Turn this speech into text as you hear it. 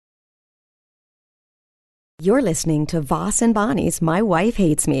You're listening to Voss and Bonnie's My Wife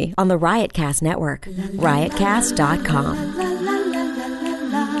Hates Me on the Riotcast Network. Riotcast.com.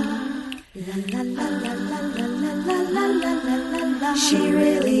 She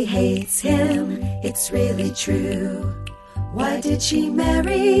really hates him, it's really true. Why did she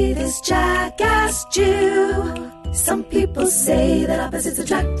marry this jackass Jew? Some people say that opposites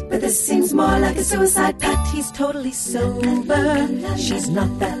attract, but this seems more like a suicide pact. He's totally sober, she's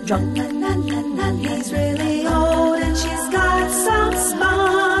not that drunk. He's really old and she's got some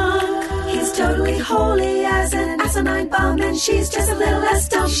spunk. He's totally holy as an asinine bomb, and she's just a little less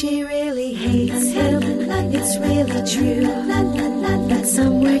dumb. She really hates him, it's really true. But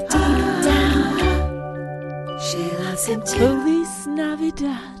somewhere deep down, she loves him too. Feliz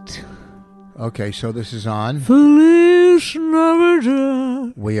Navidad. Okay, so this is on. Feliz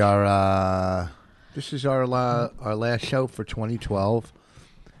Navidad. We are, this is our last show for 2012.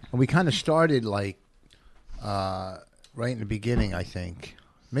 And we kind of started right in the beginning, I think.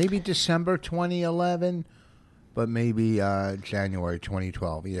 Maybe December 2011, but maybe January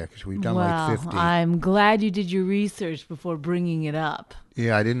 2012. Yeah, because we've done like 50. I'm glad you did your research before bringing it up.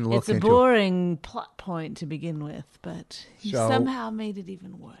 Yeah, I didn't look into it. It's a boring plot point to begin with, but you somehow made it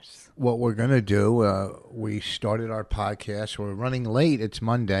even worse. What we're going to do, we started our podcast. We're running late. It's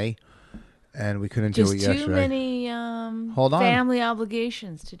Monday, and we couldn't do it yesterday. Just too many family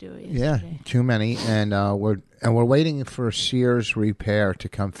obligations to do it yesterday. Yeah, too many. And we're waiting for Sears Repair to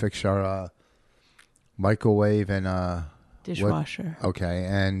come fix our microwave and dishwasher. Okay,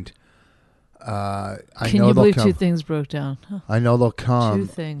 and I Can know you believe come. two things broke down? Huh. I know they'll come. Two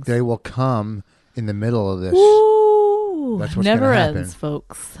things. They will come in the middle of this. Ooh, That's what's never gonna happen. ends,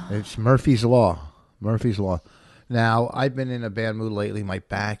 folks. It's Murphy's Law. Murphy's Law. Now, I've been in a bad mood lately. My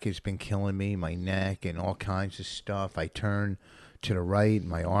back has been killing me, my neck, and all kinds of stuff. I turn to the right,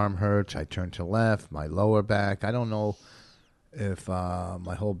 my arm hurts. I turn to the left, my lower back. I don't know if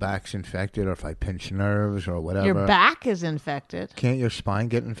my whole back's infected or if I pinch nerves or whatever. Your back is infected. Can't your spine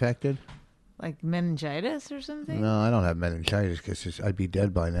get infected? Like meningitis or something? No, I don't have meningitis because I'd be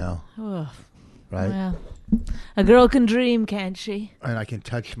dead by now. Ugh. Right? Well, a girl can dream, can't she? And I can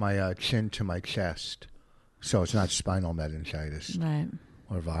touch my chin to my chest. So it's not spinal meningitis Right.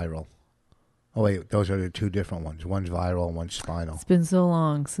 or viral. Oh, wait, those are the two different ones. One's viral and one's spinal. It's been so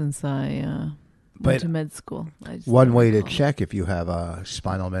long since I went to med school. One way to check if you have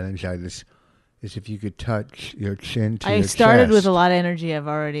spinal meningitis is if you could touch your chin to your chest. I started with a lot of energy. I've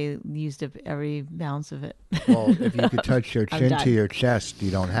already used up every ounce of it. Well, if you could touch your chin to your chest, you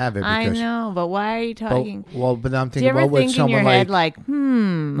don't have it. I know, but why are you talking? But I'm thinking, do you ever think in your head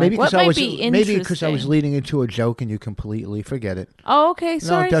maybe what might be interesting? Maybe because I was leading into a joke and you completely forget it. Oh, okay.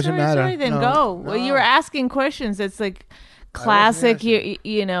 Sorry, no, it doesn't matter. Sorry, then no, go. No. Well, you were asking questions. It's like classic,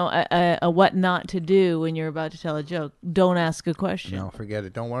 you know, a what not to do when you're about to tell a joke. Don't ask a question. No, forget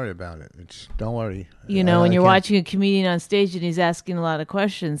it. Don't worry about it. Don't worry. You know, when you're watching a comedian on stage and he's asking a lot of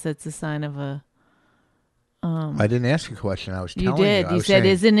questions, that's a sign of a... I didn't ask a question. I was telling you. You did. You said,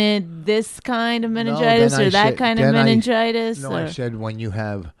 isn't it this kind of meningitis or that kind of meningitis? I said when you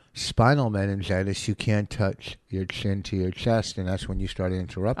have spinal meningitis, you can't touch your chin to your chest, and that's when you started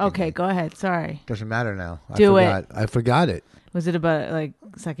interrupting. Okay, me. Go ahead. Sorry. Doesn't matter now. I forgot it. Was it about like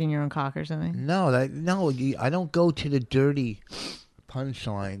sucking your own cock or something? No, I don't go to the dirty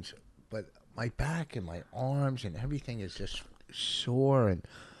punchlines, but my back and my arms and everything is just sore, and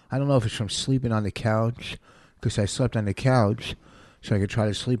I don't know if it's from sleeping on the couch, because I slept on the couch so I could try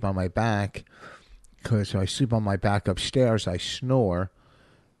to sleep on my back, because if I sleep on my back upstairs, I snore.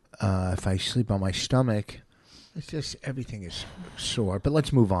 If I sleep on my stomach, it's just everything is sore. But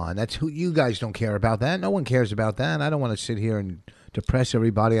let's move on. That's who you guys don't care about that. No one cares about that. I don't want to sit here and depress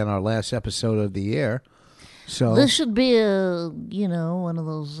everybody on our last episode of the year. So this should be one of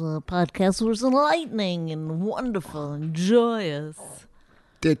those podcasts where it's enlightening and wonderful and joyous.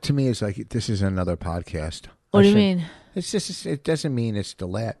 It to me is like this is another podcast. What do you mean? It's just it doesn't mean it's the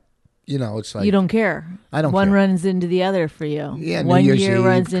last. You know, it's like you don't care. I don't. One care. runs into the other for you. Yeah, one New Year's year Eve,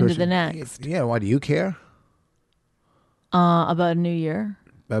 runs into Christmas. the next. Yeah, why do you care? About New Year.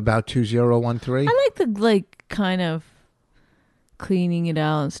 About 2013. I like the kind of cleaning it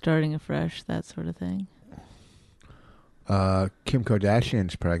out and starting afresh, that sort of thing. Kim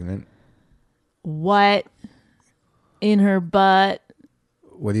Kardashian's pregnant. What? In her butt?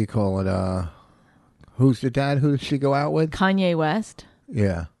 What do you call it? Who's the dad? Who did she go out with? Kanye West.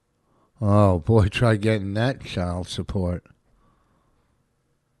 Yeah. Oh, boy, try getting that child support.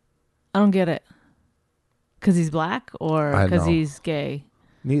 I don't get it. Because he's black or because he's gay?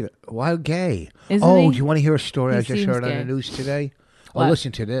 Neither. Why gay? Isn't he? Do you want to hear a story I just heard on gay. the news today? What? Oh,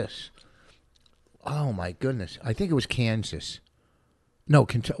 listen to this. Oh my goodness! I think it was Kansas. No,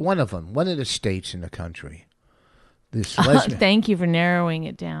 one of them. One of the states in the country. This lesbian. Thank you for narrowing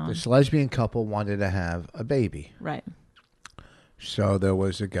it down. This lesbian couple wanted to have a baby. Right. So there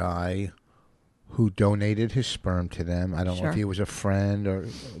was a guy who donated his sperm to them. I don't know if he was a friend or...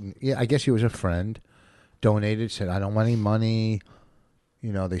 Yeah, I guess he was a friend. Donated, said, I don't want any money.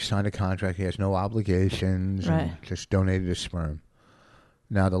 You know, they signed a contract. He has no obligations. Right. And just donated his sperm.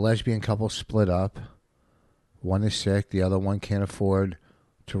 Now, the lesbian couple split up. One is sick. The other one can't afford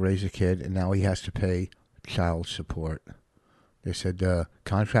to raise a kid. And now he has to pay child support. They said the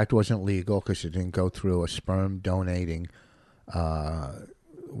contract wasn't legal because it didn't go through a sperm donating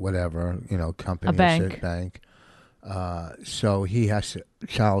whatever, company. A bank. Or bank. So he has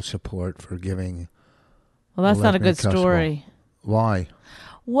child support for giving. Well, that's not a good story. Why?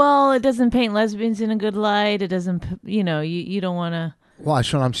 Well, it doesn't paint lesbians in a good light. It doesn't, you don't want to. Well,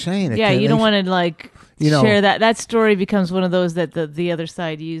 that's what I'm saying. Yeah, you don't want to share that. That story becomes one of those that the other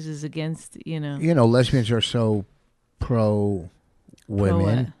side uses against, lesbians are so pro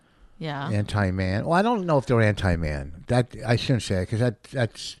women. Yeah. Anti-man. Well, I don't know if they're anti-man. That I shouldn't say it because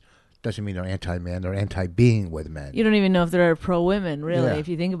that doesn't mean they're anti-man. They're anti-being with men. You don't even know if they're pro-women, really, if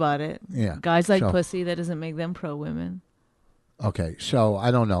you think about it. Yeah. Guys like pussy. That doesn't make them pro-women. Okay, so I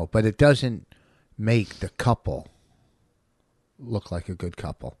don't know, but it doesn't make the couple look like a good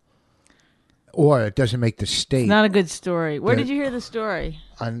couple, or it doesn't make the state. It's not a good story. Where did you hear the story?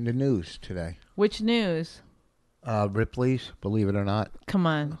 On the news today. Which news? Ripley's, believe it or not. Come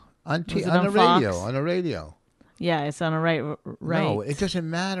on. On the Fox? radio. On the radio. Yeah, it's on a right. No, it doesn't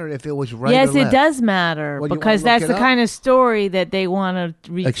matter if it was right. Yes, or left. it does matter because that's the kind of story that they want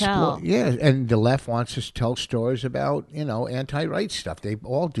to retell. Yeah, and the left wants to tell stories about anti-right stuff. They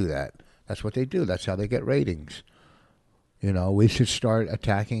all do that. That's what they do. That's how they get ratings. We should start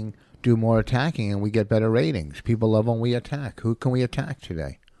do more attacking, and we get better ratings. People love when we attack. Who can we attack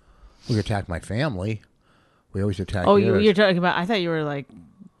today? We attack my family. We always attack. Oh, you're talking about? I thought you were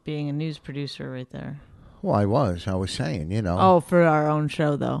being a news producer right there. Well, I was saying, Oh, for our own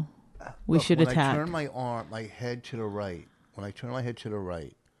show, though. We should attack. When I turn my head to the right,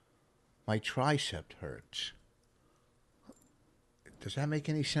 my tricep hurts. Does that make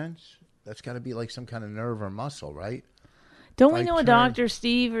any sense? That's got to be like some kind of nerve or muscle, right? Don't we know a Dr.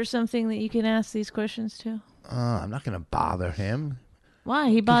 Steve or something that you can ask these questions to? I'm not going to bother him.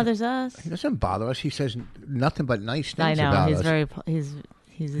 Why? He bothers us. He doesn't bother us. He says nothing but nice things about us. I know.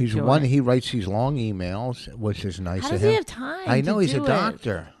 He's a one. He writes these long emails, which is nice of him. How does he have time? I know he's a do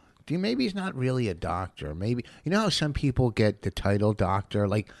doctor. Maybe he's not really a doctor. Maybe how some people get the title doctor,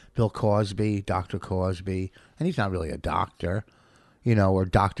 like Bill Cosby, Dr. Cosby, and he's not really a doctor. Or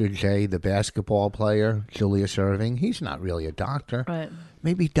Dr. J, the basketball player, Julius Erving. He's not really a doctor. Right.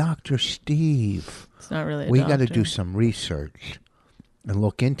 Maybe Dr. Steve. It's not really a We doctor. got to do some research and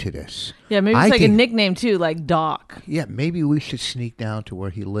look into this. Yeah, maybe it's a nickname too, like Doc. Yeah, maybe we should sneak down to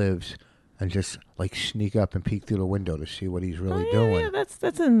where he lives and just sneak up and peek through the window to see what he's really doing. Yeah,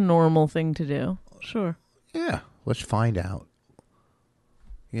 that's a normal thing to do. Sure. Yeah, let's find out.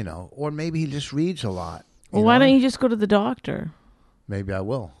 Or maybe he just reads a lot. Well, why don't you just go to the doctor? Maybe I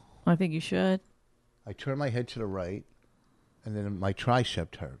will. I think you should. I turn my head to the right, and then my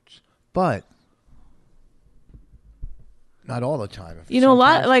tricep hurts. But not all the time. A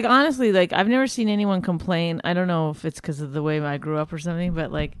lot, honestly, I've never seen anyone complain. I don't know if it's because of the way I grew up or something, but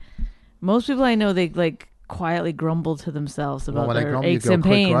most people I know, they quietly grumble to themselves about their aches and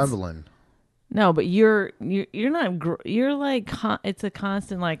pains. Quit grumbling. No, but you're not. You're it's a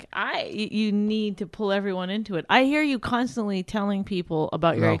constant. You need to pull everyone into it. I hear you constantly telling people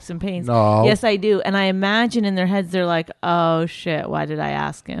about your aches and pains. No. Yes, I do, and I imagine in their heads they're like, "Oh shit, why did I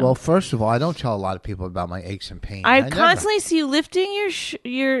ask him?" Well, first of all, I don't tell a lot of people about my aches and pains. I constantly see you lifting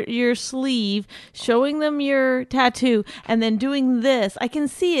your sleeve, showing them your tattoo, and then doing this. I can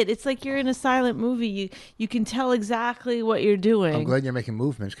see it. It's like you're in a silent movie. You can tell exactly what you're doing. I'm glad you're making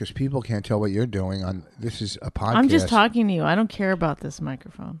movements because people can't tell what you're doing. This is a podcast. I'm just talking to you. I don't care about this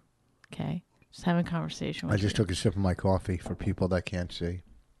microphone. Okay, just having a conversation with you. I just took a sip of my coffee for people that can't see.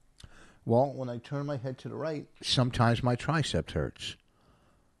 Well, when I turn my head to the right, sometimes my tricep hurts.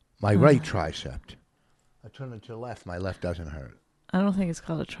 My right tricep. I turn it to the left. My left doesn't hurt. I don't think it's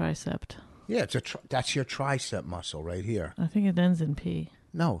called a tricep. Yeah, that's your tricep muscle right here. I think it ends in P.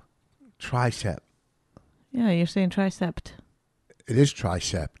 No, tricep. Yeah, you're saying tricep. It is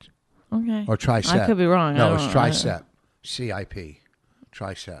tricep. Okay. Or tricep. I could be wrong. No, it's tricep. CIP.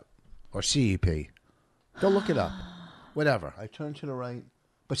 Tricep. Or CEP. Go look it up. Whatever. I turn to the right.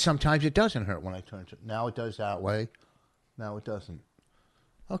 But sometimes it doesn't hurt when I turn to... Now it does that way. Now it doesn't.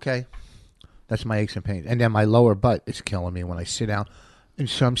 Okay. That's my aches and pains. And then my lower butt is killing me when I sit down. In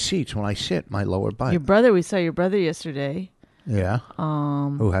some seats, when I sit, my lower butt. We saw your brother yesterday. Yeah.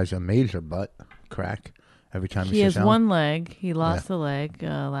 Who has a major butt crack every time he He sits has down. one leg. He lost the leg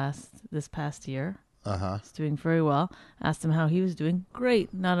this past year. He's doing very well. Asked him how he was doing.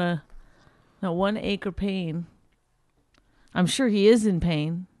 Great. Not one ache or pain. I'm sure he is in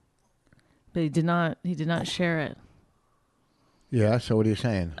pain, but he did not share it. Yeah, so what are you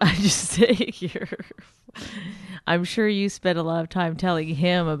saying? I just say I'm sure you spent a lot of time telling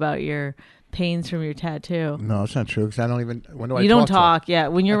him about your pains from your tattoo. No, it's not true because I don't even. When do I You talk don't to talk. Yeah,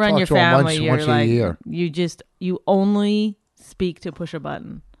 when you're I around talk your to him family, you're once a like year. you only speak to push a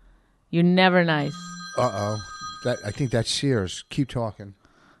button. You're never nice. I think that's Sears. Keep talking.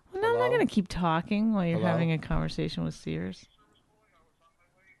 Well, no, I'm not going to keep talking while you're Hello? having a conversation with Sears.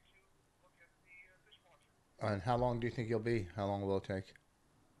 And how long do you think you'll be? How long will it take?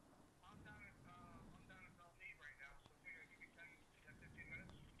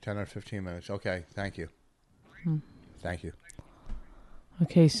 10 or 15 minutes. Okay, thank you. Thank you.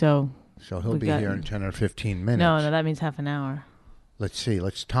 Okay, so So he'll We be got- here in 10 or 15 minutes. no, that means half an hour. Let's see.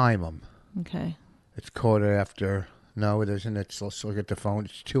 Let's time him. Okay. It's quarter after. No, it isn't. Let's look at the phone.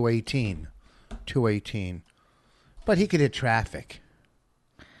 It's 2:18. 2:18. But he could hit traffic.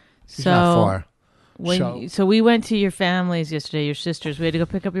 He's not far. So we went to your families yesterday, your sisters. We had to go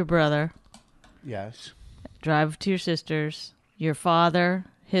pick up your brother, Yes. drive to your sisters, your father,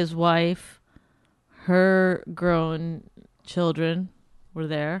 his wife, her grown children were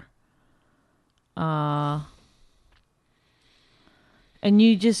there. And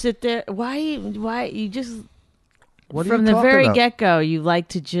you just sit there. Why you just What are from you the talking very about? get-go, you like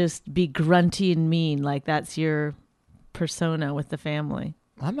to just be grunty and mean, like that's your persona with the family.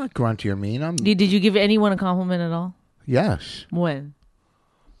 I'm not grunty or mean. I'm. Did you give anyone a compliment at all? Yes. When?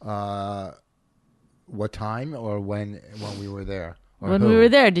 What time or when we were there? Or When who? we were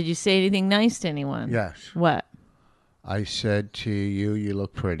there, did you say anything nice to anyone? Yes. What? I said to you, you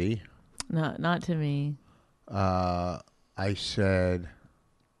look pretty. No, not to me. I said,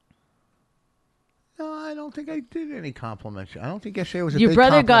 no, I don't think I did any compliments. I don't think yesterday was a Your big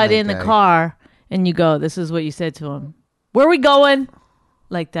brother got compliment in the day. car and you go, this is what you said to him. Where are we going?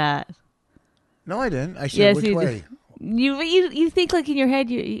 Like that. No, I didn't. I said, Yes, which you way? You think like in your head,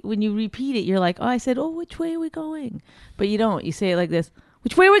 when you repeat it, you're like, oh, I said, oh, which way are we going? But you don't. You say it like this,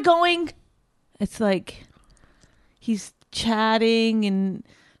 which way are we going? It's like he's chatting and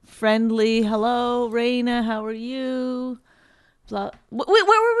friendly. Hello, Raina, how are you? Blah. Where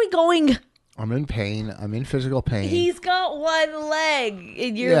were we going? I'm in pain. I'm in physical pain. He's got one leg.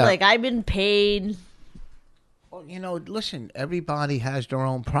 And you're Yeah. like, I'm in pain. Well, listen, everybody has their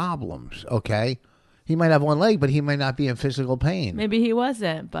own problems, okay? He might have one leg, but he might not be in physical pain. Maybe he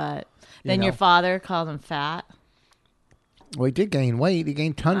wasn't, but then know. your father called him fat. Well, he did gain weight. He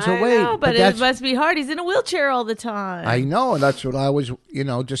gained tons I of weight. know, but it that's, must be hard. He's in a wheelchair all the time. I know, and that's what I was,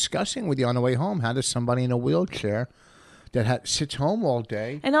 discussing with you on the way home. How does somebody in a wheelchair that sits home all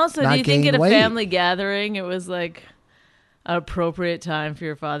day And also, not do you think gain at a weight? family gathering it was like an appropriate time for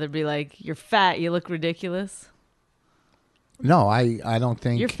your father to be like, you're fat, you look ridiculous? No, I don't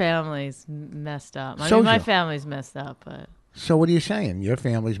think. Your family's messed up. I mean, my Social. family's messed up, but So what are you saying? Your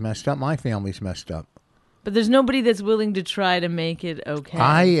family's messed up. My family's messed up. there's nobody that's willing to try to make it okay.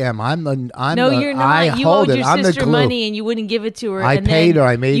 I am. I'm no, the, you're not. I You hold owed it. your I'm the sister glue. money and you wouldn't give it to her. I and paid then her.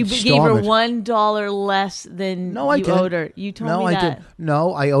 I made you gave her installments. $1 less than No, I you didn't. owed her. You told No, me I that. did.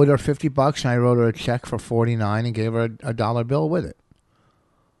 No, I owed her $50, and I wrote her a check for $49 and gave her a dollar bill with it.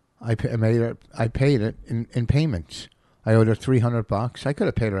 I paid it in payments. I owed her $300. I could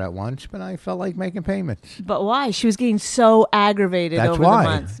have paid her at once, but I felt like making payments. But why? She was getting so aggravated That's over why. the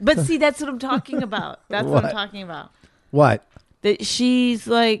months. But see, that's what I'm talking about. That's what I'm What? talking about. What? That she's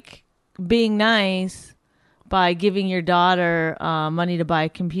like being nice by giving your daughter money to buy a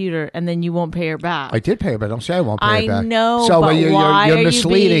computer, and then you won't pay her back. I did pay her, but don't say I won't pay I her back. know, So, but why you're are you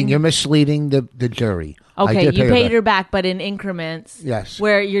misleading. being- You're misleading the jury. I Okay, did you pay paid back. her back, but in increments. Yes.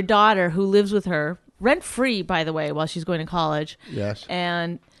 Where your daughter, who lives with her, rent free, by the way, while she's going to college. Yes.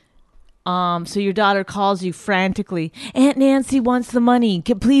 And so your daughter calls you frantically. Aunt Nancy wants the money.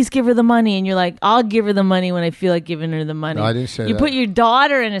 Please give her the money. And you're like, I'll give her the money when I feel like giving her the money. No, I didn't say You that. put your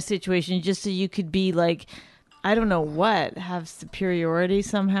daughter in a situation just so you could be like, I don't know what, have superiority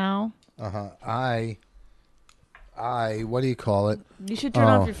somehow. I what do you call it? You should turn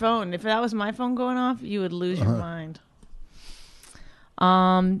off Oh. your phone. If that was my phone going off, you would lose your mind.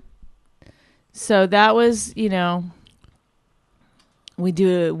 So that was, we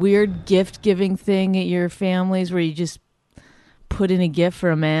do a weird gift giving thing at your families where you just put in a gift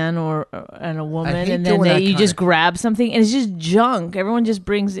for a man or and a woman, hate and then doing that you kind just of- grab something, and it's just junk. Everyone just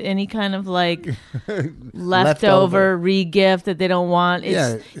brings any kind of like Leftover. leftover re-gift that they don't want. It's,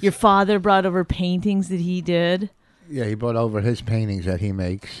 Yeah. your father brought over paintings that he did. Yeah, he brought over his paintings that he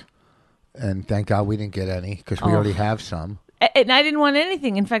makes, and thank God we didn't get any because we Oh. already have some. And I didn't want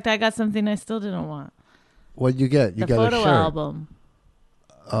anything. In fact, I got something I still didn't want. What'd you get? You The got a photo shirt. album.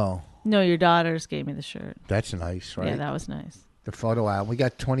 Oh, No, your daughters gave me the shirt. that's nice, right? Yeah, that was nice. The photo album. We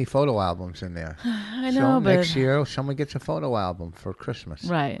got 20 photo albums in there. I So know, but next year, someone gets a photo album for Christmas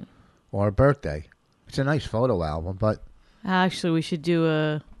right. or a birthday. It's a nice photo album, but Actually, we should do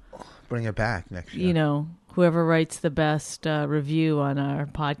a, bring it back next year. you know, whoever writes the best review on our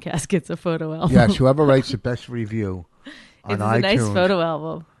podcast gets a photo album. Yes, whoever writes the best review on It's iTunes. a nice photo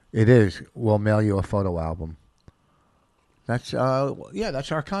album. It is. We'll mail you a photo album. That's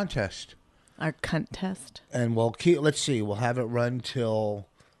that's our contest. Our contest. And we'll keep. Let's see. We'll have it run till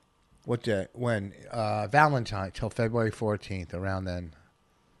what day? When? Valentine till February 14th. Around then,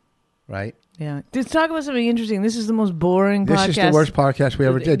 right? Yeah. Let's talk about something interesting. This is the most boring This podcast. is the worst podcast we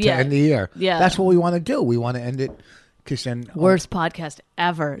ever did to Yeah. end the year. Yeah. That's what we want to do. We want to end it because then Worst podcast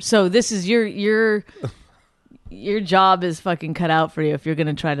ever. So this is your job is fucking cut out for you if you're going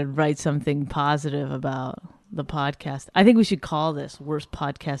to try to write something positive about the podcast. I think we should call this worst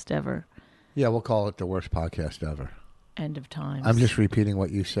podcast ever. Yeah, we'll call it the worst podcast ever. End of times. I'm just repeating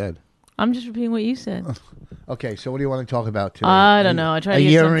what you said. I'm just repeating what you said. Okay, so what do you want to talk about today? I don't know. I tried A to get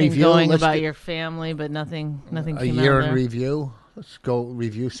year in something review? going Let's about get- your family, but nothing A came year out in there. review. Let's go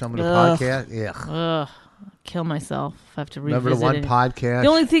review some of the Ugh. podcasts. Yeah. Ugh, kill myself if I have to revisit Remember the one it. podcast? The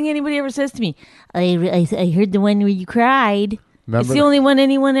only thing anybody ever says to me, I heard the one where you cried. Remember It's the the- only one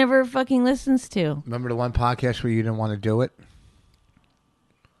anyone ever fucking listens to. Remember the one podcast where you didn't want to do it?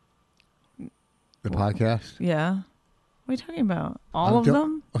 The podcast? Yeah. What are you talking about? All I'm of do-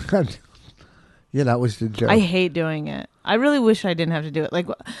 them? Yeah, that was the joke. I hate doing it. I really wish I didn't have to do it.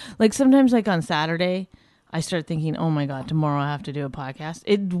 Like sometimes, like on Saturday, I start thinking, "Oh my god, tomorrow I have to do a podcast."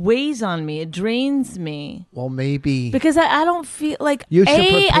 It weighs on me. It drains me Well, maybe because I don't feel like you should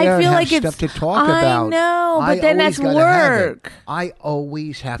I prepare and feel have like it's stuff to talk I about. know, but I then always that's gotta have it. work. I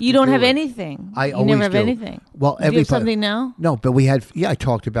always have. You to don't do have it. anything. I you always never have do. anything. Well, Do you have everybody. something now? No, but we had. Yeah, I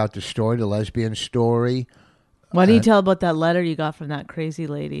talked about the story, the lesbian story. Why don't you tell about that letter you got from that crazy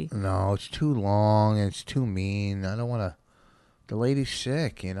lady? No, it's too long. And it's too mean. I don't want to. The lady's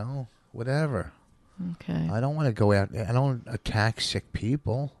sick. You know, whatever. Okay. I don't want to go out. I don't attack sick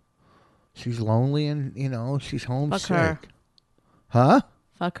people. She's lonely and, she's homesick. her. Huh?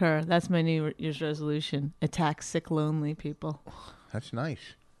 Fuck her. That's my New Year's resolution. Attack sick, lonely people. That's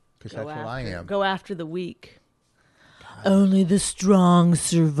nice. Because that's what I am. Go after the weak. Only the strong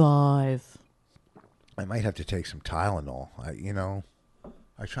survive. I might have to take some Tylenol.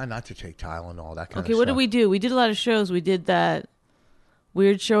 I try not to take Tylenol, that kind of Okay, stuff. what did we do? We did a lot of shows. We did that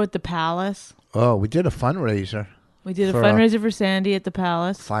weird show at the Palace. Oh, we did a fundraiser. We did a For, fundraiser for Sandy at the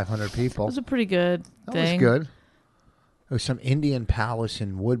Palace. 500 It people. was a pretty good That thing. was good. There was some Indian palace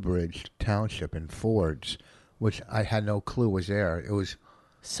in Woodbridge Township in Fords, which I had no clue was there. It was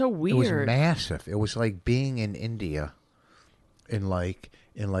So It was weird. massive. It was like being in India, in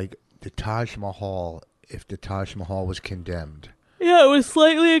the Taj Mahal. If the Taj Mahal was condemned, Yeah, it was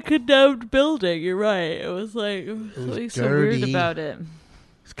slightly a condemned building. You're right. It was like something so weird dirty. about it.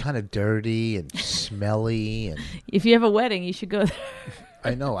 it's kind of dirty and smelly. And If you have a wedding, you should go there.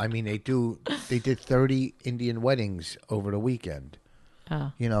 I know. I mean, they did 30 Indian weddings over the weekend.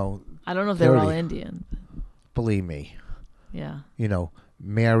 Oh. You know, I don't know if they were all 30. Indian. believe me. Yeah.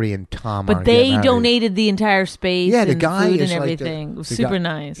 Mary and Tom. But aren't getting they married. donated the entire space Yeah, the and guy food is and like the- everything. It was the super guy-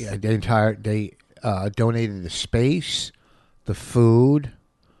 nice. Yeah, they donated the space, the food,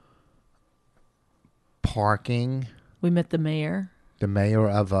 parking. We met the mayor. The mayor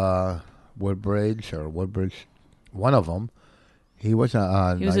of Woodbridge, one of them. He was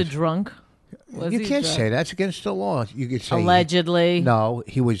a. He was a drunk. Was You he can't drunk? say that's against the law. You could say Allegedly. No,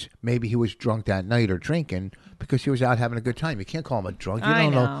 he was drunk that night or drinking because he was out having a good time. You can't call him a drunk. You I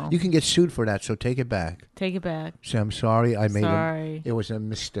don't know. You can get sued for that. So take it back. Take it back. Say I'm sorry. I made Sorry. it was a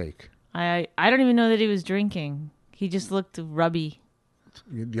mistake. I don't even know that he was drinking. He just looked rubby.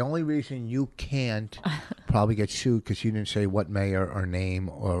 The only reason you can't probably get sued because you didn't say what mayor or name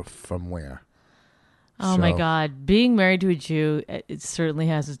or from where. Oh my So- God! Being married to a Jew, it certainly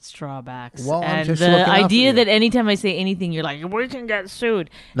has its drawbacks. Well, I'm and just the looking out for idea you. that anytime I say anything, you're like, "We can get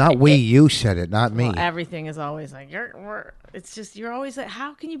sued." Not we. You said it, not me. Well, everything is always like, it's just you're always like,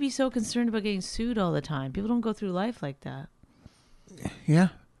 how can you be so concerned about getting sued all the time? People don't go through life like that. Yeah.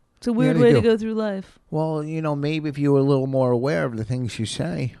 It's a weird they way to do. go through life. Well, maybe if you were a little more aware of the things you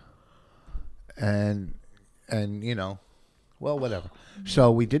say, and well, whatever.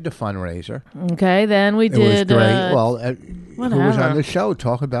 So we did the fundraiser. Okay, then we It did. was great. Who was whatever. on the show?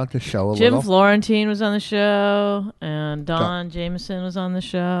 Talk about the show a Jim little. Florentine was on the show, and Don Jameson was on the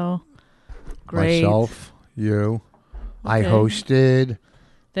show. Great. Myself, you. I Okay. hosted,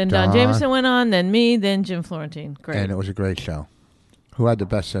 Then Don Don. Jameson went on, then me, then Jim Florentine. Great. and it was a great show. Who had the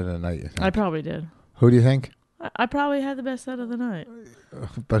best set of the night, you think? I probably did. Who do you think? I probably had the best set of the night.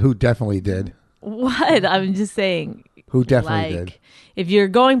 But who definitely did? What? I'm just saying. Who definitely did? If you're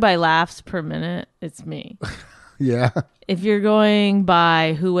going by laughs per minute, it's me. Yeah. If you're going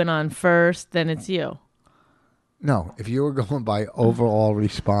by who went on first, then it's you. No, if you were going by overall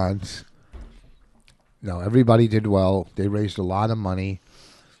response, no, everybody did well. They raised a lot of money.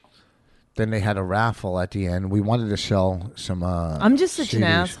 Then they had a raffle at the end. We wanted to sell some I'm just such an CDs.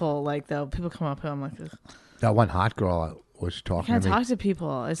 asshole. Like, though, people come up and I'm like, ugh. That one hot girl was I talking can't to me. talk to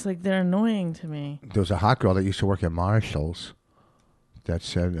people. It's like they're annoying to me. There was a hot girl that used to work at Marshall's that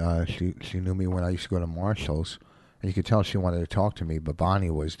said she knew me when I used to go to Marshall's. And you could tell she wanted to talk to me, but Bonnie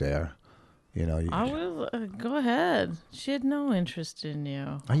was there. I will go ahead. She had no interest in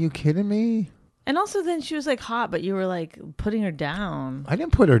you. Are you kidding me? And also, then she was like hot, but you were like putting her down. I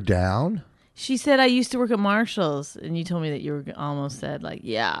didn't put her down. She said, I used to work at Marshall's. And you told me that you were almost said, like,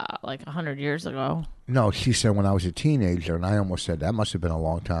 yeah, like 100 years ago. No, she said when I was a teenager, and I almost said that must have been a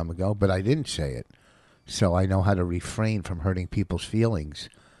long time ago, but I didn't say it. So I know how to refrain from hurting people's feelings.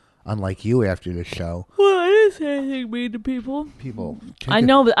 Unlike you after the show. Well, I didn't say anything mean to people. People. I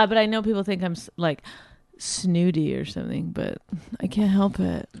know, but I know people think I'm like snooty or something, but I can't help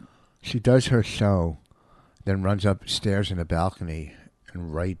it. She does her show, then runs upstairs in the balcony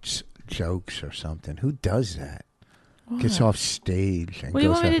and writes jokes or something. Who does that? Gets off stage and What do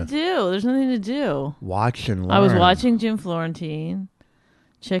you goes want me to up do? There's nothing to do. watch and learn. I was watching Jim Florentine,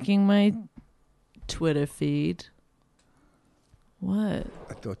 checking my Twitter feed. What?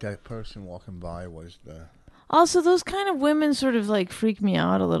 I thought that person walking by was the... Also, those kind of women sort of like freak me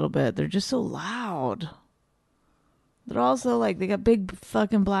out a little bit. They're just so loud. They're also like, they got big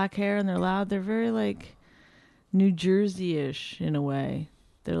fucking black hair and they're loud. They're very like New Jersey-ish in a way.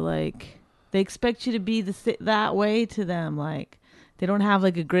 They're like, they expect you to be that way to them. Like, they don't have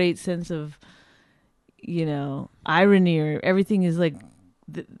like a great sense of, irony, or everything is like,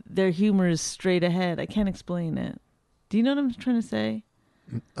 their humor is straight ahead. I can't explain it. Do you know what I'm trying to say?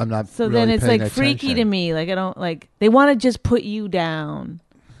 I'm not So really then it's paying like freaky attention. to me. Like, I don't like, they want to just put you down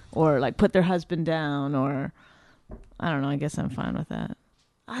or like put their husband down, or I don't know. I guess I'm fine with that.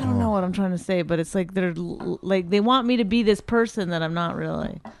 I don't know what I'm trying to say, but it's like they're like, they want me to be this person that I'm not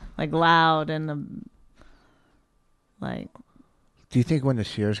really, like loud and like. Do you think when the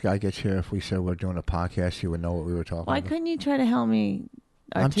Sears guy gets here, if we said we're doing a podcast, he would know what we were talking Why about? couldn't you try to help me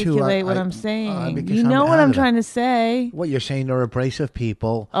I'm too, articulate what I- I'm saying? because You I'm know what out I'm of it. trying to say. What you're saying, they're abrasive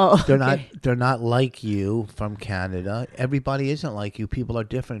people. Oh, they're okay. They're not like you from Canada. Everybody isn't like you. People are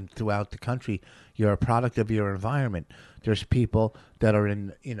different throughout the country. You're a product of your environment. There's people that are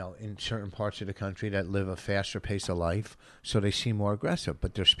in certain parts of the country that live a faster pace of life, so they seem more aggressive.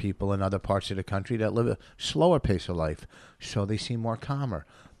 But there's people in other parts of the country that live a slower pace of life, so they seem more calmer.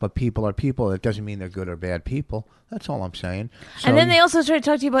 But people are people. That doesn't mean they're good or bad people. That's all I'm saying. So And then they also try to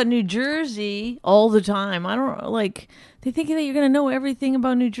talk to you about New Jersey all the time. I don't like. They think that you're going to know everything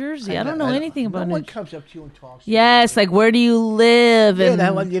about New Jersey. I don't know anything about No New one Jersey. comes up to you and talks. Yes, like where do you live? Yeah, And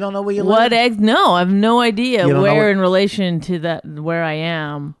that one. You don't know where you what live. No, I have no idea You don't know where what- in relation to that where I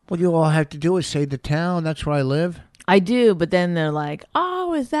am. What you all have to do is say the town. That's where I live. I do, but then they're like,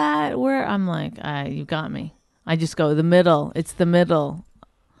 "Oh, is that where?" I'm like, "You got me." I just go the middle. It's the middle.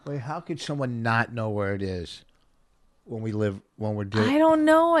 Wait, how could someone not know where it is when we're doing? I don't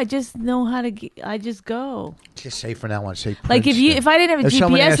know. I just know how to. I just go. Just say for now on. Say Like if I didn't have a If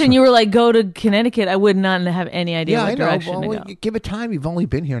someone GPS asked and me- you were like, "Go to Connecticut," I would not have any idea yeah, what I know. direction Well, to go. give it time. You've only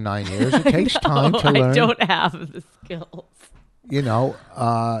been here 9 years. It takes time to learn. I don't have the skills.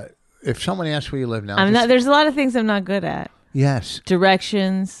 If someone asks where you live now, I'm just- not. There's a lot of things I'm not good at. Yes,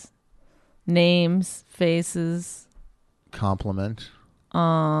 Directions, names, faces. compliment.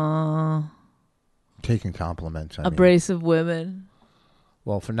 Taking compliments. I mean. Abrasive women.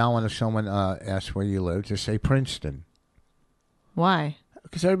 Well, from now on, if someone asks where you live, just say Princeton, Why?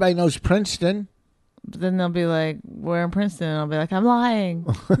 because everybody knows Princeton. But then they'll be like, "We're in Princeton," and I'll be like, "I'm lying."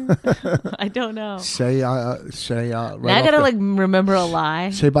 I don't know. Say right Now I off gotta the- like remember a lie.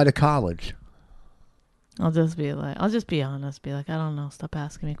 say by the college. I'll just be like, I'll just be honest. Be like, I don't know. Stop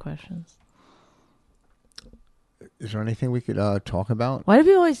asking me questions. Is there anything we could talk about? Why do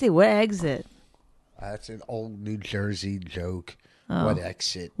people always say what exit? That's an old New Jersey joke. What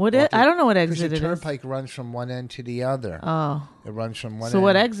exit? I don't know what exit Because it the is. turnpike runs from one end to the other. Oh, It runs from one so end.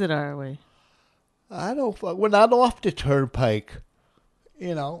 what exit are we? I don't. We're not off the turnpike.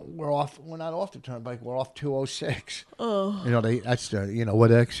 You know, we're off. We're not off the turnpike. We're off 206. Oh, You know, that's the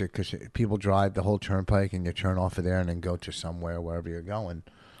what exit? Because people drive the whole turnpike and you turn off of there and then go to somewhere wherever you're going.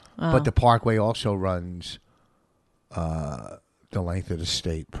 But the parkway also runs the length of the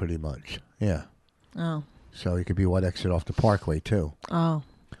state, pretty much. Yeah. oh, So you could be what exit off the parkway too. oh,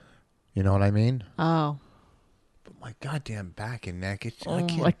 You know what I mean? oh. But my goddamn back and neck. I Oh,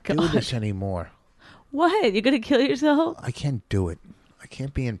 my can't do God. this anymore. What? You're gonna kill yourself? I can't do it. I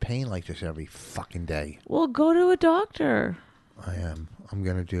can't be in pain like this every fucking day. Well, go to a doctor. I am. I'm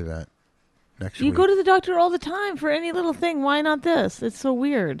going to do that next You week. go to the doctor all the time for any little thing. Why not this? It's so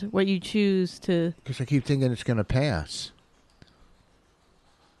weird what you choose to. Because I keep thinking it's going to pass.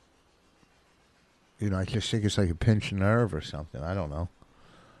 You know, I just think it's like a pinched nerve or something. I don't know.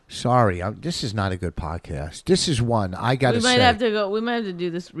 Sorry, this is not a good podcast. This is one I got We to might say. have to go. We might have to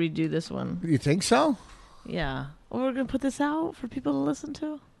redo this one. You think so? Yeah. Or we're gonna put this out for people to listen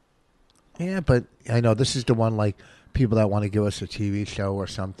to. Yeah, but I know this is the one like people that want to give us a TV show or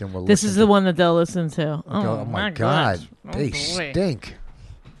something. Will This listen is to. the one that they'll listen to. Oh my God, they boy. stink.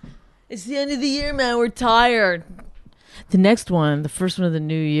 It's the end of the year, man. We're tired. The next one, the first one of the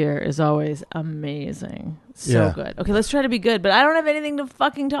new year, is always amazing. So Yeah. good. Okay, let's try to be good, but I don't have anything to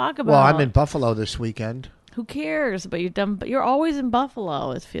fucking talk about. Well, I'm in Buffalo this weekend. Who cares? But you're always in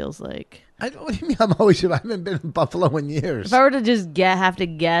Buffalo. It feels like. What do you mean? I haven't been in Buffalo in years. If I were to just have to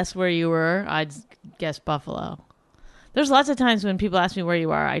guess where you were, I'd guess Buffalo. There's lots of times when people ask me where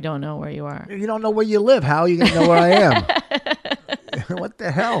you are, I don't know where you are. You don't know where you live. How are you going to know where I am? What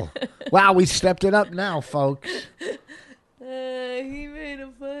the hell? Wow, we stepped it up now, folks. He made it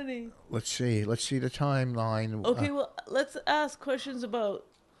funny. Let's see. Let's see the timeline. Okay, well, let's ask questions about,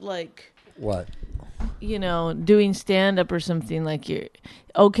 like, What? doing stand-up or something like you.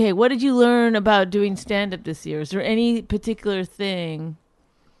 Okay, what did you learn about doing stand-up this year? Is there any particular thing?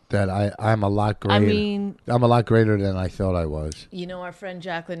 That I'm a lot greater. I mean, I'm a lot greater than I thought I was. our friend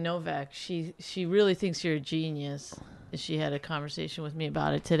Jacqueline Novak, she really thinks you're a genius. She had a conversation with me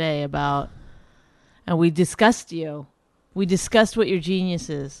about it today and we discussed you. We discussed what your genius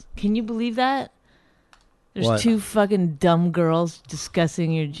is. Can you believe that? There's What? two fucking dumb girls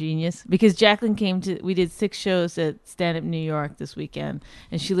discussing your genius. Because Jacqueline we did 6 shows at Stand Up New York this weekend,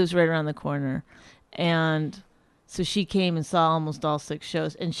 and she lives right around the corner. And so she came and saw almost all 6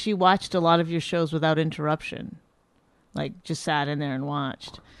 shows, and she watched a lot of your shows without interruption. Like, just sat in there and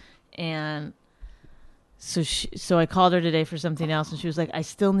watched. And so I called her today for something else, and she was like, I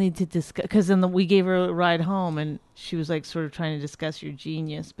still need to discuss, because then we gave her a ride home, and she was like sort of trying to discuss your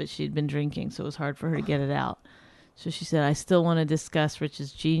genius, but she'd been drinking, so it was hard for her to get it out. So she said, I still want to discuss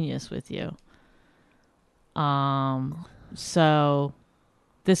Rich's genius with you. So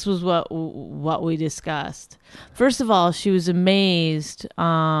this was what we discussed. First of all, she was amazed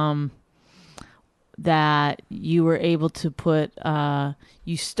that you were able to put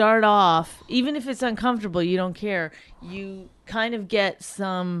you start off, even if it's uncomfortable, you don't care, you kind of get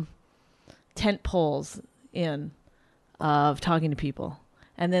some tent poles in of talking to people,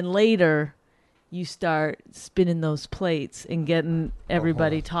 and then later you start spinning those plates and getting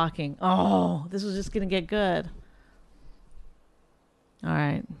everybody talking. Oh, this was just gonna get good. All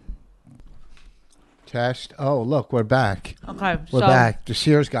right. Test. Oh, look, we're back. Okay, We're back. The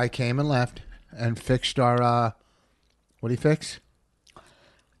Sears guy came and left and fixed our. What did he fix?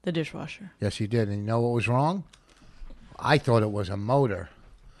 The dishwasher. Yes, he did. And you know what was wrong? I thought it was a motor,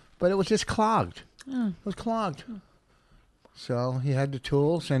 but it was just clogged. It was clogged. So he had the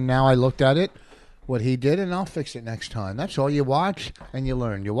tools, and now I looked at it, what he did, and I'll fix it next time. That's all. You watch and you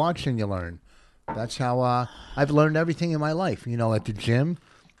learn. You watch and you learn. That's how I've learned everything in my life. At the gym,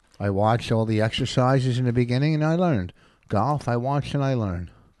 I watched all the exercises in the beginning, and I learned. Golf, I watched and I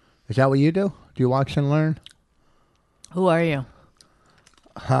learned. Is that what you do? Do you watch and learn? Who are you?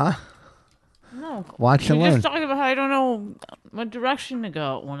 Huh? No. Watch and You're learn. just talking about how I don't know what direction to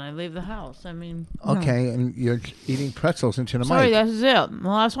go when I leave the house. I mean, no. Okay, and you're eating pretzels into the Sorry, mic. that's it. The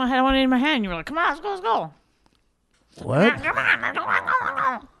last one I had one in my hand. You were like, "Come on, let's go." What? Come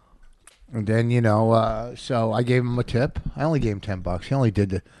on. And then, so I gave him a tip. I only gave him $10. He only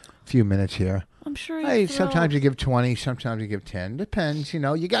did a few minutes here. I'm sure. Hey, he's sometimes you give 20, sometimes you give 10. Depends,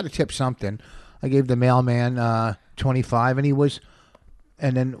 you got to tip something. I gave the mailman 25,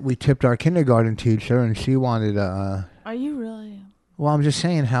 and then we tipped our kindergarten teacher, and she wanted Are you really? Well, I'm just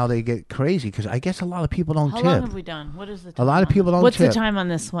saying how they get crazy because I guess a lot of people don't How tip. long have we done? What is the time? A lot of on people this? don't What's tip. the time on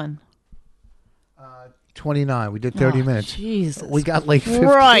this one? 29. We did 30 minutes. Jesus. We got like 15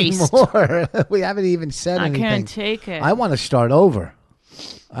 Christ. more. We haven't even said I anything. can't take it. I want to start over.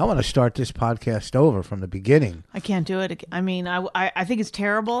 I want to start this podcast over from the beginning. I can't do it. I mean, I think it's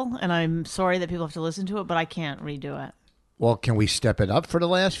terrible, and I'm sorry that people have to listen to it, but I can't redo it. Well, can we step it up for the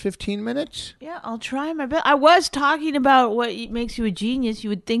last 15 minutes? Yeah, I'll try my best. I was talking about what makes you a genius.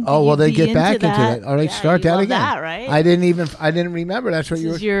 You would think. Oh, that well, you'd then be get back into that. that. All right, Yeah, start you that love again. That, right? I didn't remember. That's what This you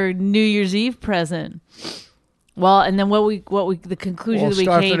were. is your New Year's Eve present. Well, and then the conclusion Well, that we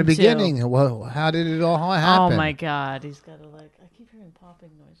start came from the beginning. Well, how did it all to. happen? Oh my God, he's got to I keep hearing popping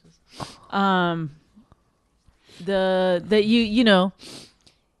noises. That you know.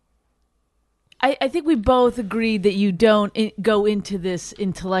 I think we both agreed that you don't go into this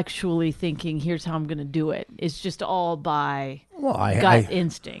intellectually thinking, here's how I'm going to do it. It's just all by gut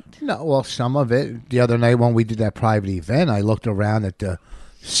instinct. No, well, some of it. The other night when we did that private event, I looked around at the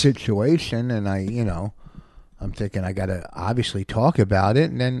situation and I'm thinking I got to obviously talk about it,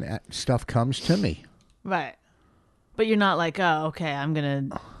 and then stuff comes to me. Right. But you're not like, oh, okay, I'm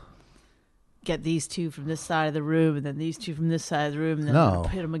going to get these two from this side of the room and then these two from this side of the room and then I'm going to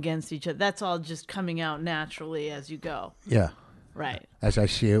pit them against each other. That's all just coming out naturally as you go. Yeah. Right. As I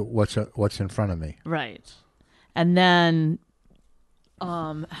see it, what's in front of me. Right. And then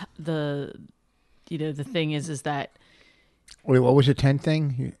the thing is that Wait, what was the 10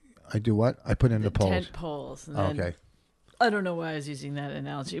 thing? I do what? I put in the polls. tent poles. And then, Okay. I don't know why I was using that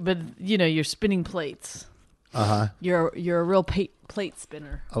analogy, but you're spinning plates. Uh-huh. You're a real plate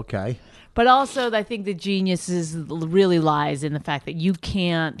spinner. Okay. But also, I think the genius really lies in the fact that you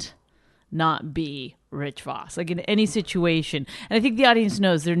can't not be Rich Voss, like in any situation. And I think the audience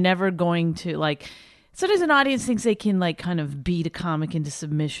knows they're never going to sometimes an audience thinks they can kind of beat a comic into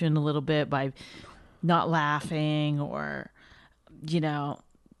submission a little bit by not laughing or,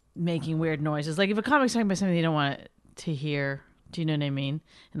 making weird noises. Like if a comic's talking about something they don't want to hear, do you know what I mean?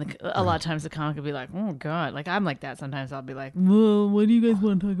 And a lot of times the comic will be like, oh God, like I'm like that. Sometimes I'll be like, well, what do you guys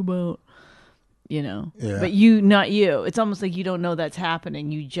want to talk about? Yeah. But not you. It's almost like you don't know that's happening.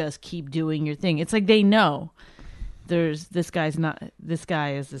 You just keep doing your thing. It's like they know this guy is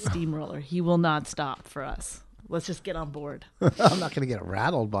the steamroller. He will not stop for us. Let's just get on board. I'm not going to get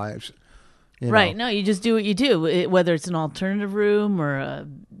rattled by it. Right. No, you just do what you do, whether it's an alternative room or a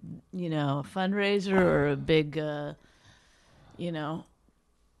fundraiser or a big,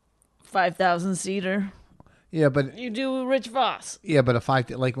 5,000 seater. Yeah, but you do Rich Voss. Yeah, but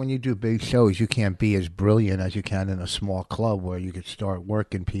when you do big shows, you can't be as brilliant as you can in a small club where you could start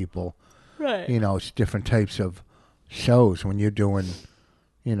working people. Right. It's different types of shows when you're doing,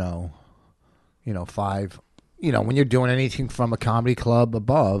 five. When you're doing anything from a comedy club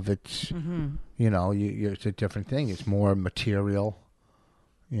above, it's, it's a different thing. It's more material,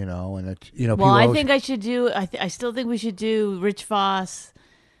 and it's, Well, I think I should do, I still think we should do Rich Voss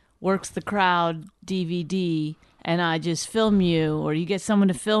Works the Crowd DVD, and I just film you, or you get someone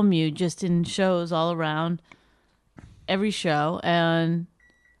to film you just in shows all around every show, and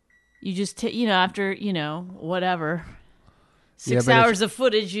you just, after, whatever. 6 hours of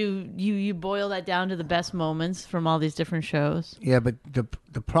footage, you boil that down to the best moments from all these different shows. Yeah, but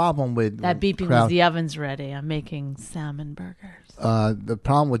the problem with that beeping was the oven's ready. I'm making salmon burgers. The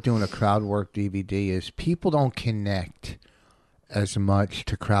problem with doing a crowd work DVD is people don't connect as much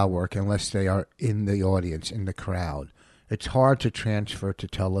to crowd work unless they are in the audience, in the crowd. It's hard to transfer to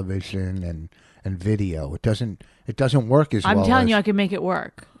television and video. It doesn't work as well. I'm telling you, I could make it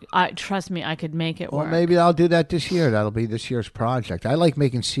work. Trust me, I could make it work. Well, maybe I'll do that this year. That'll be this year's project. I like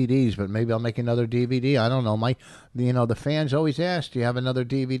making CDs, but maybe I'll make another DVD. I don't know. The fans always ask, "Do you have another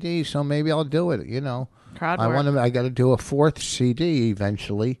DVD?" So maybe I'll do it. Crowd work. I got to do a 4th CD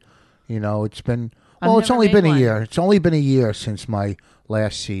eventually. It's been. Well, it's only been a year. It's only been a year since my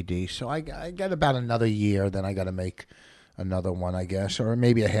last CD, so I got about another year. Then I got to make another one, I guess, or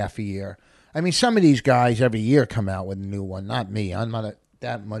maybe a half a year. I mean, some of these guys every year come out with a new one. Not me. I'm not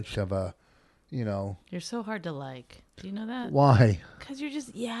that much of a, You're so hard to like. Do you know that? Why? Because you're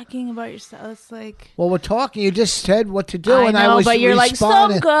just yakking about yourself. It's like... Well, we're talking. You just said what to do, I know, was but you're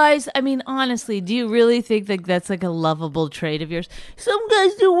responding. like, some guys... I mean, honestly, do you really think that that's like a lovable trait of yours? Some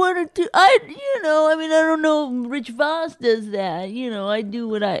guys do want to do... I don't know. Rich Voss does that. I do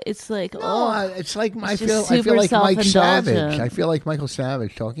what I... It's like, it's like I it's feel super like Mike Savage. self-indulgent. I feel like Michael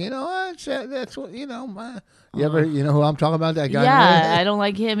Savage talking. That's what you ever who I'm talking about, that guy? Yeah, I don't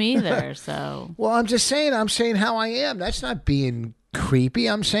like him either. So well, I'm just saying. I'm saying how I am. That's not being creepy.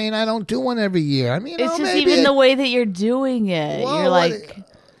 I'm saying I don't do one every year. I mean, It's just maybe even the way that you're doing it. Whoa, You're like,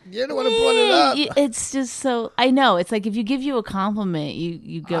 you're the one who brought it up. It's just so. I know. It's like if you give you a compliment,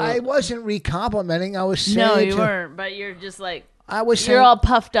 you go. I wasn't re-complimenting. I was saying. No, you weren't. But you're just like. I was saying. You're all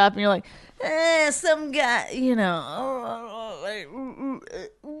puffed up, and you're like, Some guy,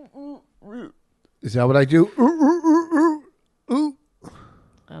 Is that what I do?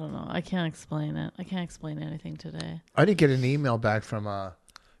 I don't know. I can't explain it. I can't explain anything today. I did get an email back from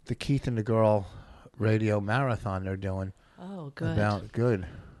the Keith and the Girl radio marathon they're doing. Oh, good. Good.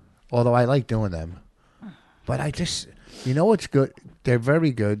 Although I like doing them. But I just, what's good? They're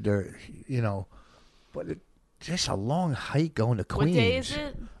very good. They're, but it's just a long hike going to Queens. What day is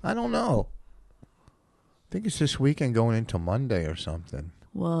it? I don't know. I think it's this weekend going into Monday or something.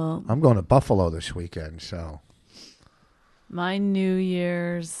 Well, I'm going to Buffalo this weekend, so. my New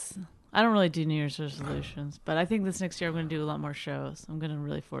Year's, I don't really do New Year's resolutions, but I think this next year I'm going to do a lot more shows. I'm going to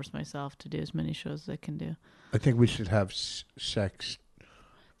really force myself to do as many shows as I can do. I think we should have sex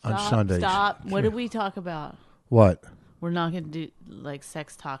on Sundays. Stop. What did we talk about? What? We're not going to do like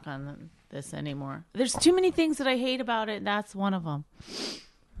sex talk on this anymore. There's too many things that I hate about it. That's one of them.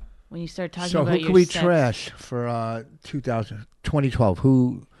 When you start talking So about who your can we sex. trash for 2012?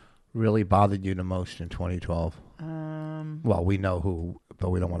 Who really bothered you the most in 2012? Well, we know who, but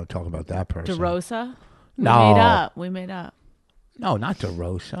we don't want to talk about that person. DeRosa? No. We made up. No, not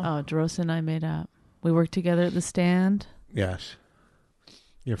DeRosa. Oh, DeRosa and I made up. We worked together at the stand. Yes.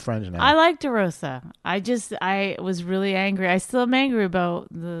 You're friends now. I like DeRosa. I was really angry. I still am angry about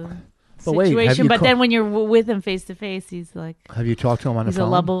the But wait, have situation. you But then when you're with him face to face, he's like, Have you talked to him on the he's phone?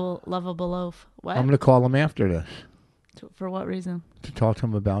 a lovable oaf. What? I'm going to call him after this For what reason? to talk to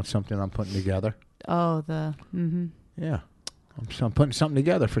him about something I'm putting together. Oh, Yeah. I'm putting something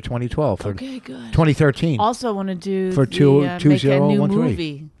together for 2012. For okay, good. 2013. Also, I want to do For make a 2013. new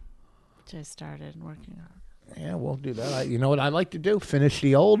movie, which I started working on. Yeah, we'll do that. You know what I like to do? Finish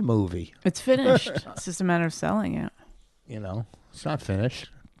the old movie. It's finished. It's just a matter of selling it. It's not finished.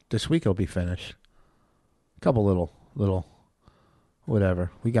 This week it'll be finished. A couple little,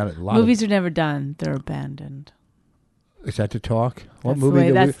 whatever. We got a lot. Movies are never done; they're abandoned. Is that the talk? What That's the movie? way-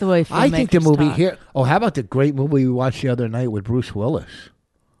 did that's the way I think the filmmakers movie talk. here. Oh, how about the great movie we watched the other night with Bruce Willis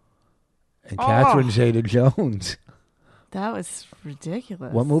and Catherine Zeta-Jones? That was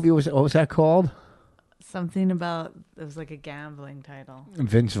ridiculous. What movie was it? What was that called? Something about it was like a gambling title.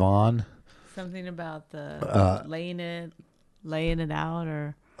 Vince Vaughn. Something about the laying it out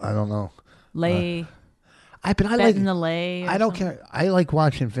or I don't know. lay I bet like. in the lay. Or I don't something. care. I like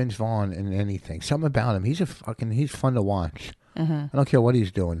watching Vince Vaughn in anything. Something about him. He's fun to watch. I don't care what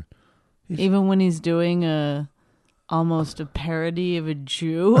he's doing. Even when he's doing almost a parody of a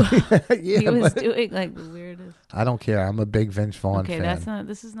Jew, Yeah, he was but doing like the weirdest. I don't care. I'm a big Vince Vaughn Okay, fan.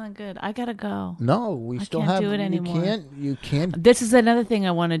 this is not good. I gotta go. No, we I still can't have. do it anymore. You can't. This is another thing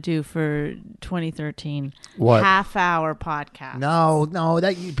I want to do for 2013. What? Half-hour podcast. No.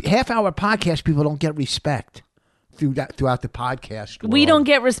 That half-hour podcast people don't get respect throughout the podcast world. We don't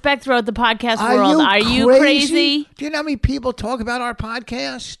get respect throughout the podcast Are world. you Are you crazy? Do you know how many people talk about our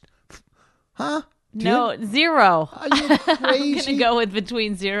podcast? Huh? No, 0. Are you I'm crazy? gonna go with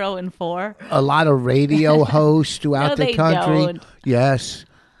between 0 and 4. A lot of radio hosts throughout No, the they country. don't. Yes.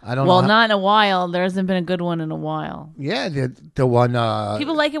 I don't Well, know. not in a while. There hasn't been a good one in a while. Yeah, the one.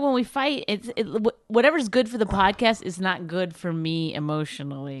 People like it when we fight. Whatever's good for the podcast is not good for me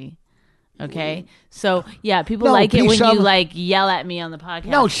emotionally. Okay, so yeah, people No, like it when some- you like yell at me on the podcast.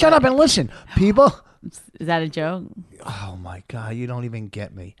 No, shut up and listen, people. Is that a joke? Oh my God, you don't even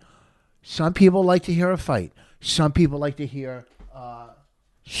get me. Some people like to hear a fight. Some people like to hear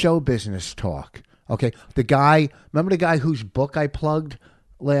show business talk. Okay, remember the guy whose book I plugged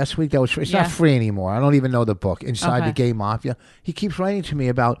last week? That was it's Yeah. not free anymore. I don't even know the book. Inside the Okay. Gay Mafia. He keeps writing to me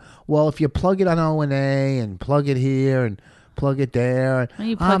about, well, if you plug it on O&A and plug it here and plug it there. Well,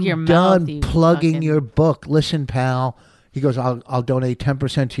 you plug I'm your mouth, done you plugging fucking- your book. Listen, pal. He goes, I'll donate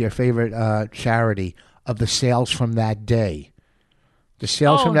 10% to your favorite charity of the sales from that day. The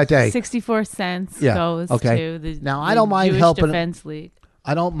sales from that day. 64 cents Yeah, goes okay. to the Now, I the don't mind Jewish helping- Defense League.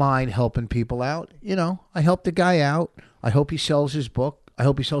 I don't mind helping people out. I help the guy out. I hope he sells his book. I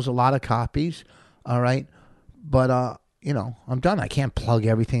hope he sells a lot of copies. All right. But, I'm done. I can't plug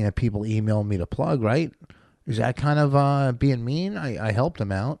everything that people email me to plug, right? Is that kind of being mean? I helped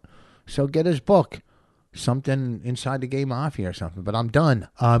him out. So get his book. Something Inside the Gay Mafia or something. But I'm done.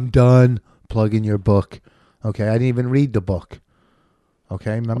 I'm done plugging your book. Okay. I didn't even read the book.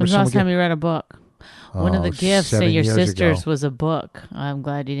 Okay. Remember When's the last someone time you read a book? One of the gifts to 7 your years sisters ago. was a book. I'm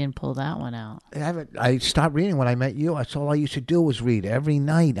glad you didn't pull that one out. I stopped reading when I met you. That's all I used to do was read every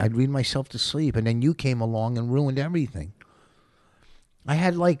night. I'd read myself to sleep, and then you came along and ruined everything. I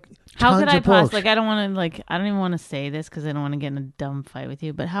had like How tons could I of books. possibly? I don't want to I don't even want to say this because I don't want to get in a dumb fight with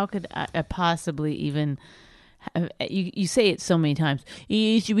you. But how could I possibly even? You say it so many times. It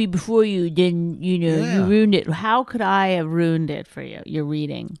used to be before you. Then you Yeah. ruined it. How could I have ruined it for you? Your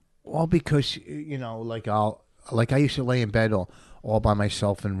reading. Well, because I used to lay in bed all by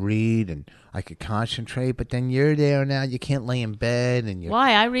myself and read, and I could concentrate. But then you're there now; you can't lay in bed, and you.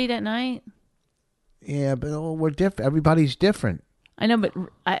 Why I read at night? Yeah, but we're different. Everybody's different. I know, but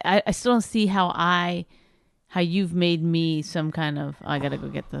I still don't see how you've made me some kind of. I gotta go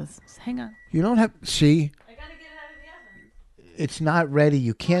get this. Hang on. You don't have see. I gotta get it out of the oven. It's not ready.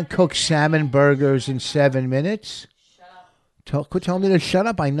 You can't cook salmon burgers in 7 minutes. Quit telling me to shut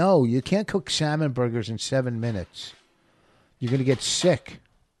up. I know. You can't cook salmon burgers in 7 minutes. You're going to get sick.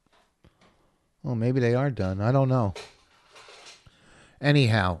 Well, maybe they are done. I don't know.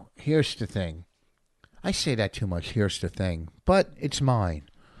 Anyhow, here's the thing. I say that too much. Here's the thing. But it's mine.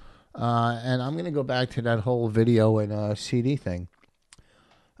 And I'm going to go back to that whole video and CD thing.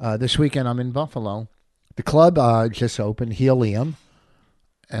 This weekend I'm in Buffalo. The club just opened, Helium.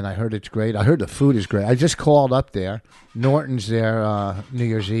 And I heard it's great. I heard the food is great. I just called up there. Norton's there New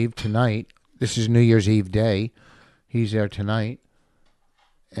Year's Eve tonight. This is New Year's Eve day. He's there tonight.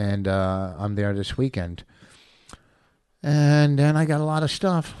 And I'm there this weekend. And then I got a lot of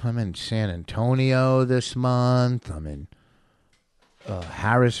stuff. I'm in San Antonio this month. I'm in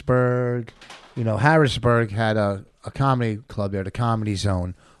Harrisburg. You know, Harrisburg had a comedy club there, the Comedy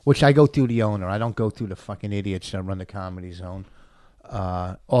Zone, which I go through the owner. I don't go through the fucking idiots that run the Comedy Zone.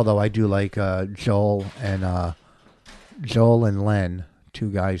 Although I do like Joel and Len,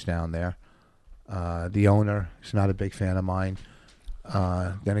 two guys down there. The owner is not a big fan of mine.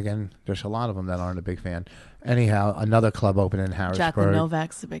 Then again, there's a lot of them that aren't a big fan. Anyhow, another club opened in Harrisburg. Jacqueline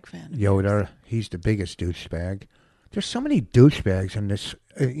Novak's a big fan. Yoder, he's the biggest douchebag. There's so many douchebags in this.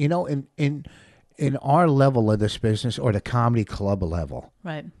 In our level of this business or the comedy club level,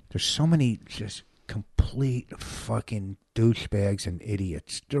 Right. there's so many just complete fucking douchebags and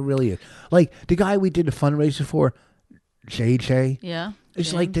idiots. There really is. Like the guy we did the fundraiser for, JJ, Yeah.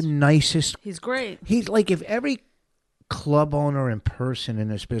 is like the James. nicest. He's great. He's like, if every club owner and person in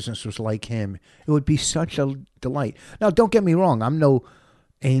this business was like him, it would be such a delight. Now, don't get me wrong. I'm no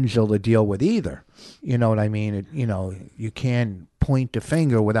angel to deal with either. You know what I mean? You can point the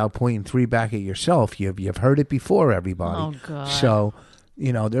finger without pointing three back at yourself. You've heard it before, everybody. Oh, God. So,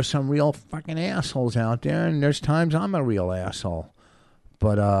 there's some real fucking assholes out there, and there's times I'm a real asshole.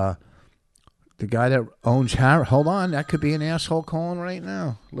 But the guy that owns hold on, that could be an asshole calling right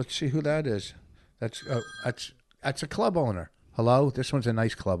now. Let's see who that is. That's a club owner. Hello? This one's a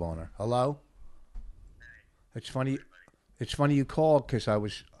nice club owner. Hello? It's funny you called because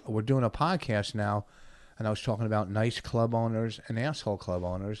we're doing a podcast now, and I was talking about nice club owners and asshole club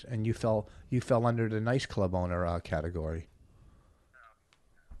owners, and you fell under the nice club owner category.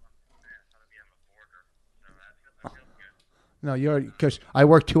 No, because I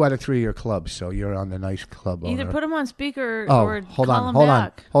work 2 out of 3 of your clubs, so you're on the nice club owner. Either put him on speaker Oh, or hold call on, him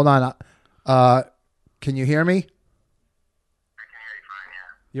back. hold on. Can you hear me? I can hear you fine, yeah.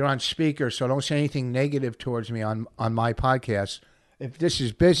 You're on speaker, so don't say anything negative towards me on my podcast. If this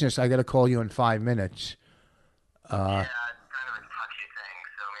is business, I got to call you in 5 minutes. Yeah, it's kind of a touchy thing,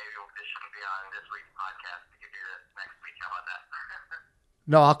 so maybe this shouldn't be on this week's podcast. We could do this next week. How about that?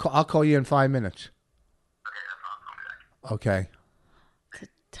 No, I'll call you in 5 minutes. Okay, that's all. I'll be back. Okay. It's a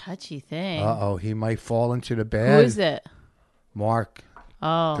touchy thing. Uh-oh, he might fall into the Who bed. is it? Mark,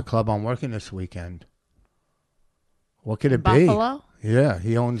 Oh, the club I'm working this weekend. What could it be? Buffalo? Yeah,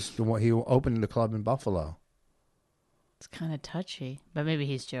 he opened the club in Buffalo. It's kind of touchy, but maybe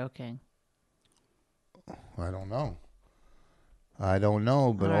he's joking. I don't know, but All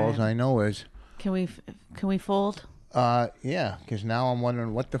all right. I know is, Can we fold? yeah, because now I'm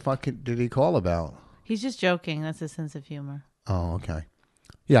wondering what the fuck did he call about? He's just joking. That's his sense of humor. Oh, okay.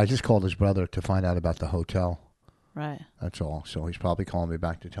 Yeah, I just called his brother to find out about the hotel. Right. That's all. So he's probably calling me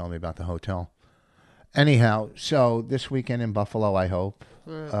back to tell me about the hotel. Anyhow, so this weekend in Buffalo, I hope.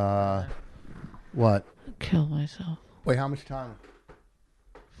 What? Kill myself. Wait, how much time?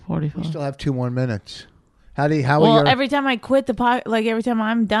 45. We still have 2 more minutes. How are Well, your... every time I quit the pod, like every time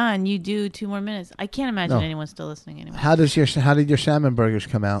I'm done, you do 2 more minutes. I can't imagine No. anyone still listening anymore. How did your salmon burgers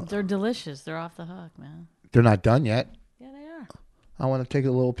come out? They're delicious. They're off the hook, man. They're not done yet. Yeah, they are. I want to take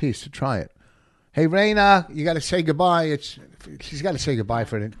a little piece to try it. Hey, Raina, you got to say goodbye. She's got to say goodbye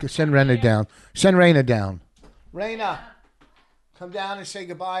for it. Send Raina down. Send Raina down. Raina, come down and say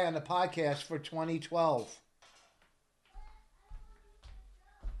goodbye on the podcast for 2012.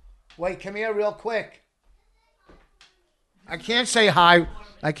 Wait, come here real quick. I can't say hi.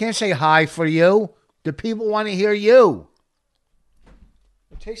 I can't say hi for you. The people want to hear you.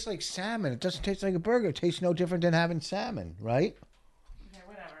 It tastes like salmon. It doesn't taste like a burger. It tastes no different than having salmon, right? Okay,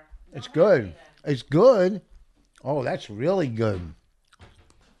 whatever. It's good. It's good. Oh, that's really good.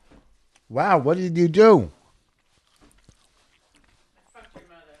 Wow, what did you do? I fucked your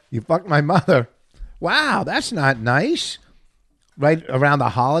mother. You fucked my mother. Wow, that's not nice. Right around the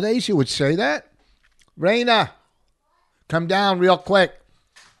holidays, you would say that? Raina, come down real quick.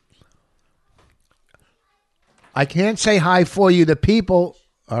 I can't say hi for you. The people...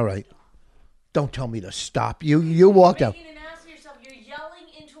 All right. Don't tell me to stop. You walked out. Making an ass of yourself. You're yelling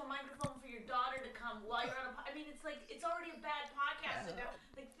into a microphone for your daughter to come while you're on a... I mean, it's like, it's already a bad podcast.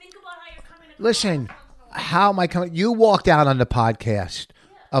 Like, think about how you're coming across. Listen, how am I coming? You walked out on the podcast.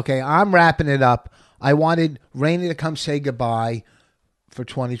 Okay, I'm wrapping it up. I wanted Raina to come say goodbye for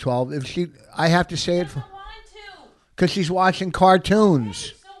 2012. I have to say it I don't want to. because she's watching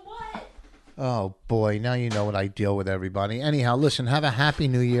cartoons. So what? Oh boy, now you know what I deal with, everybody. Anyhow, listen, have a happy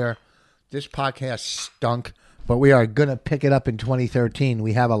new year. This podcast stunk, but we are going to pick it up in 2013.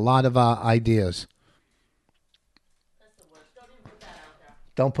 We have a lot of ideas. That's the worst. Don't even put that out there.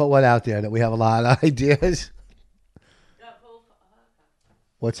 Don't put what out there that we have a lot of ideas.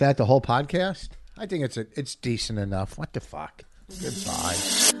 What's that? The whole podcast? I think it's decent enough. What the fuck? Goodbye.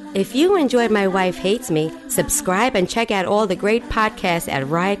 If you enjoyed My Wife Hates Me, subscribe and check out all the great podcasts at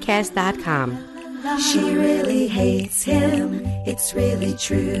riotcast.com. She really hates him, it's really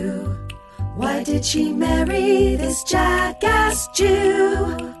true. Why did she marry this jackass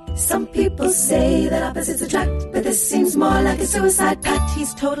Jew? Some people say that opposites attract, but this seems more like a suicide pact.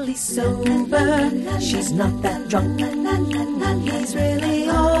 He's totally sober, she's not that drunk. He's really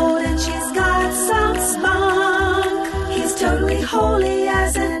old and she's got some spunk. He's totally holy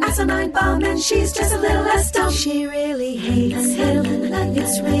as an asinine bomb, and she's just a little less dumb. She really hates him,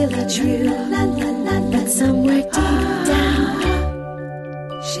 it's really true. But somewhere deep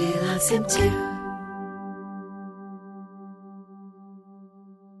down, she loves him too.